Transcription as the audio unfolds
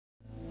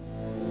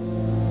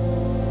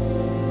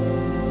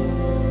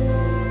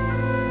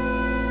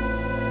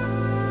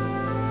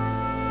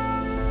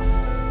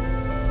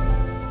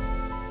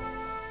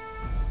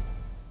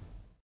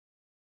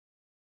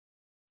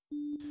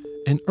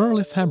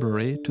early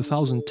February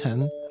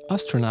 2010,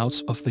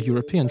 astronauts of the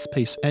European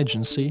Space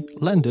Agency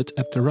landed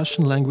at the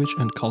Russian Language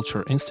and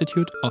Culture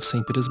Institute of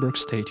St. Petersburg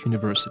State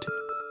University.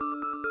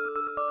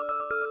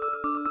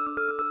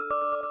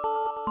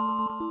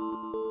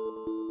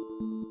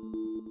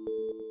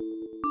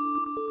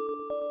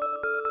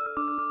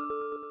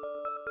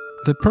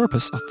 The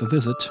purpose of the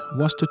visit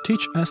was to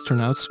teach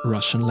astronauts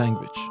Russian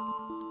language.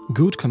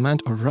 Good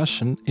command of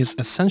Russian is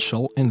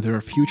essential in their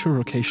future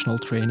vocational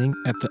training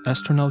at the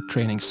Astronaut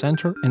Training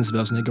Center in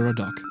Zvezdny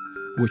Gorodok,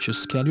 which is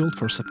scheduled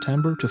for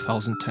September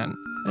 2010,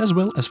 as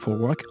well as for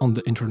work on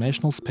the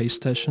International Space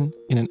Station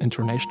in an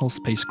international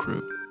space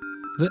crew.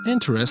 The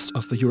interest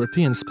of the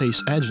European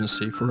Space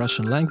Agency for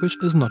Russian language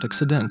is not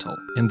accidental.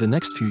 In the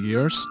next few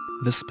years,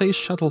 the space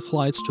shuttle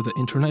flights to the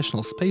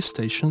International Space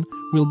Station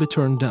will be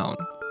turned down.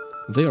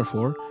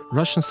 Therefore,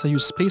 Russian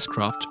Soyuz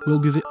spacecraft will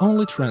be the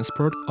only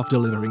transport of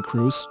delivering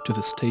crews to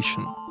the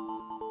station.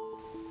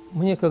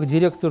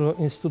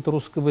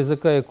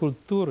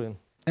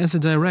 As a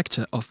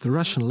director of the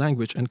Russian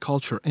Language and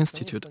Culture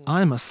Institute,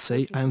 I must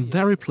say I am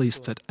very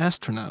pleased that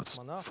astronauts,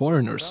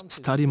 foreigners,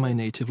 study my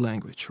native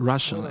language,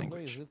 Russian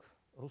language.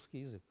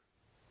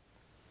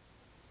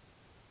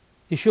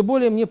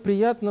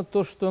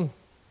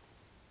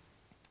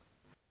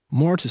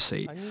 More to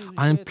say,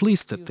 I am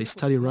pleased that they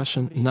study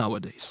Russian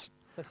nowadays.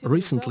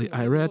 Recently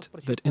I read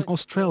that in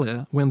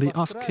Australia, when they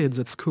ask kids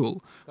at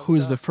school who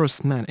is the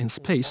first man in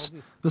space,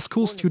 the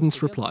school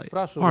students reply,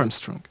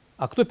 Armstrong.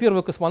 Of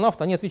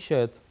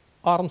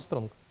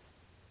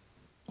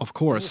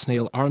course,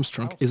 Neil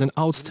Armstrong is an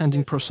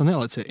outstanding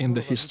personality in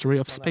the history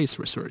of space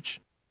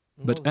research.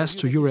 But as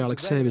to Yuri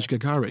Alexeyevich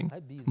Gagarin,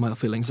 my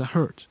feelings are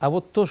hurt.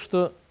 And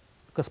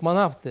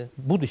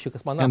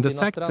the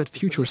fact that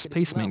future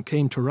spacemen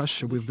came to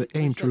Russia with the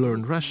aim to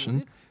learn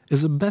Russian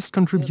is the best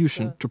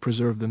contribution to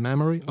preserve the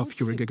memory of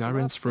Yuri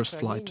Gagarin's first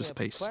flight to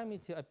space.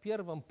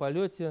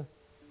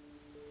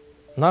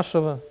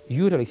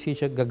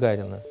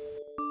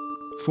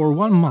 For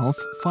 1 month,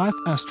 5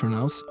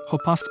 astronauts who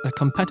passed a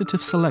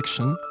competitive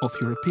selection of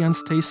European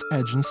Space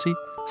Agency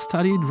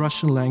studied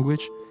Russian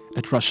language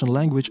at Russian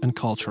Language and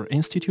Culture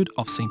Institute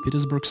of St.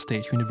 Petersburg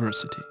State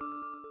University.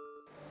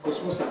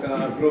 Космос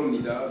это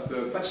огромный, да,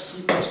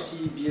 почти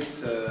без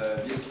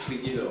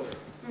пределов.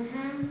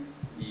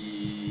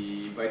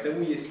 И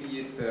поэтому, если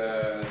есть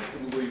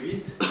другой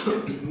вид,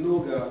 есть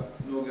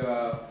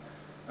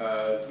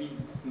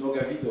много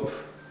видов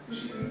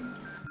жизни.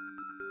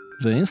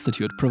 The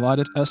institute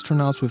provided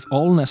astronauts with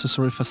all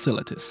necessary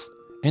facilities: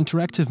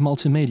 interactive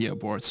multimedia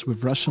boards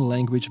with Russian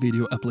language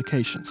video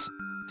applications,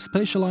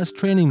 specialized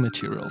training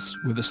materials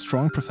with a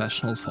strong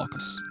professional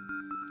focus.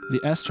 The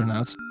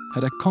astronauts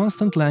had a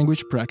constant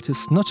language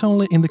practice not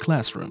only in the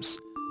classrooms,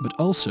 but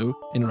also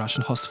in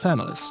Russian host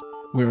families,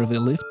 where they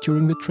lived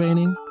during the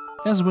training,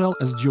 as well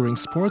as during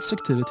sports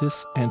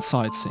activities and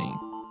sightseeing.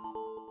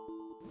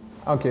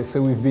 Okay, so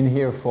we've been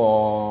here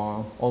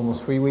for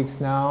almost 3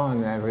 weeks now,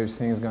 and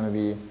everything is going to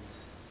be,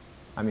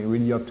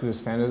 really up to the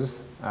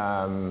standards.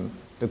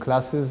 The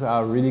classes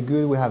are really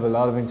good. We have a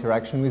lot of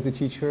interaction with the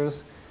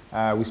teachers.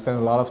 We spend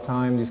a lot of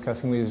time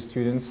discussing with the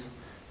students.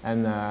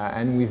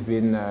 And we've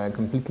been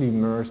completely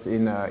immersed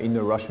in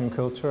the Russian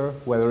culture,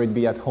 whether it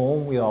be at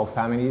home with our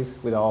families,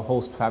 with our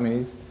host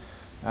families,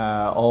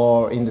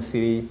 or in the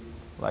city,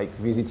 like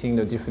visiting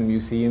the different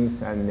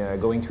museums and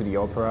going to the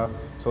opera.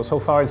 So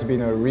far it's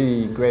been a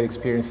really great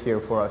experience here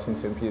for us in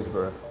St.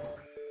 Petersburg.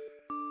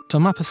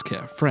 Thomas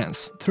Pesquet,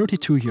 France,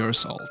 32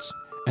 years old,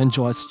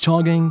 enjoys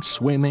jogging,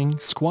 swimming,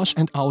 squash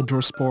and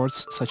outdoor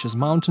sports such as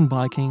mountain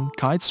biking,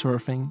 kite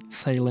surfing,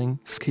 sailing,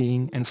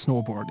 skiing and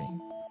snowboarding.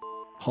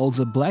 Holds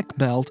a black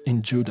belt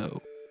in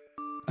judo.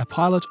 A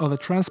pilot of a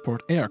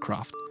transport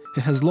aircraft,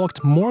 he has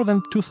logged more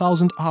than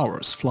 2,000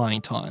 hours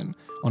flying time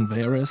on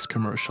various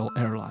commercial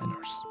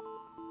airliners.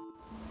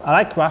 I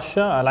like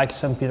Russia, I like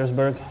St.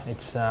 Petersburg.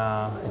 It's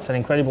an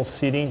incredible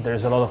city.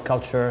 There's a lot of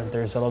culture,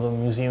 there's a lot of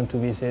museum to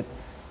visit,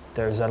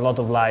 there's a lot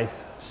of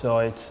life, so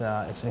it's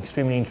an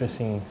extremely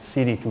interesting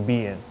city to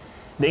be in.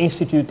 The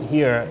institute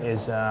here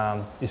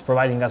is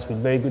providing us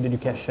with very good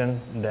education.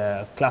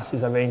 The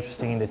classes are very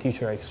interesting, the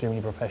teachers are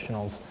extremely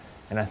professionals,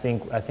 and I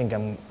think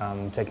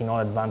I'm taking all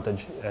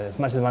advantage, as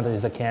much advantage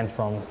as I can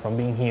from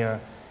being here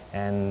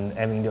and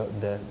having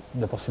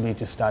the possibility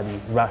to study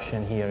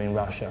Russian here in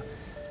Russia.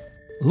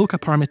 Luca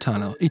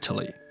Parmitano,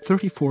 Italy,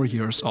 34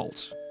 years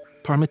old.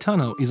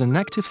 Parmitano is an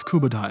active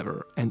scuba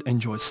diver and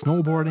enjoys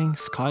snowboarding,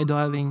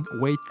 skydiving,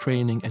 weight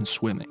training and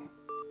swimming.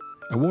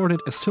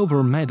 Awarded a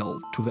silver medal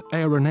to the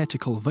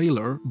aeronautical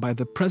valor by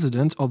the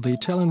President of the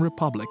Italian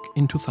Republic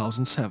in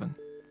 2007.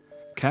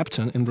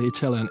 Captain in the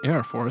Italian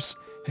Air Force,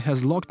 he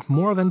has logged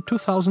more than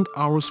 2,000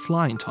 hours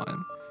flying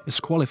time,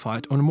 is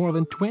qualified on more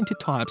than 20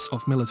 types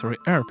of military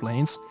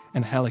airplanes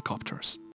and helicopters.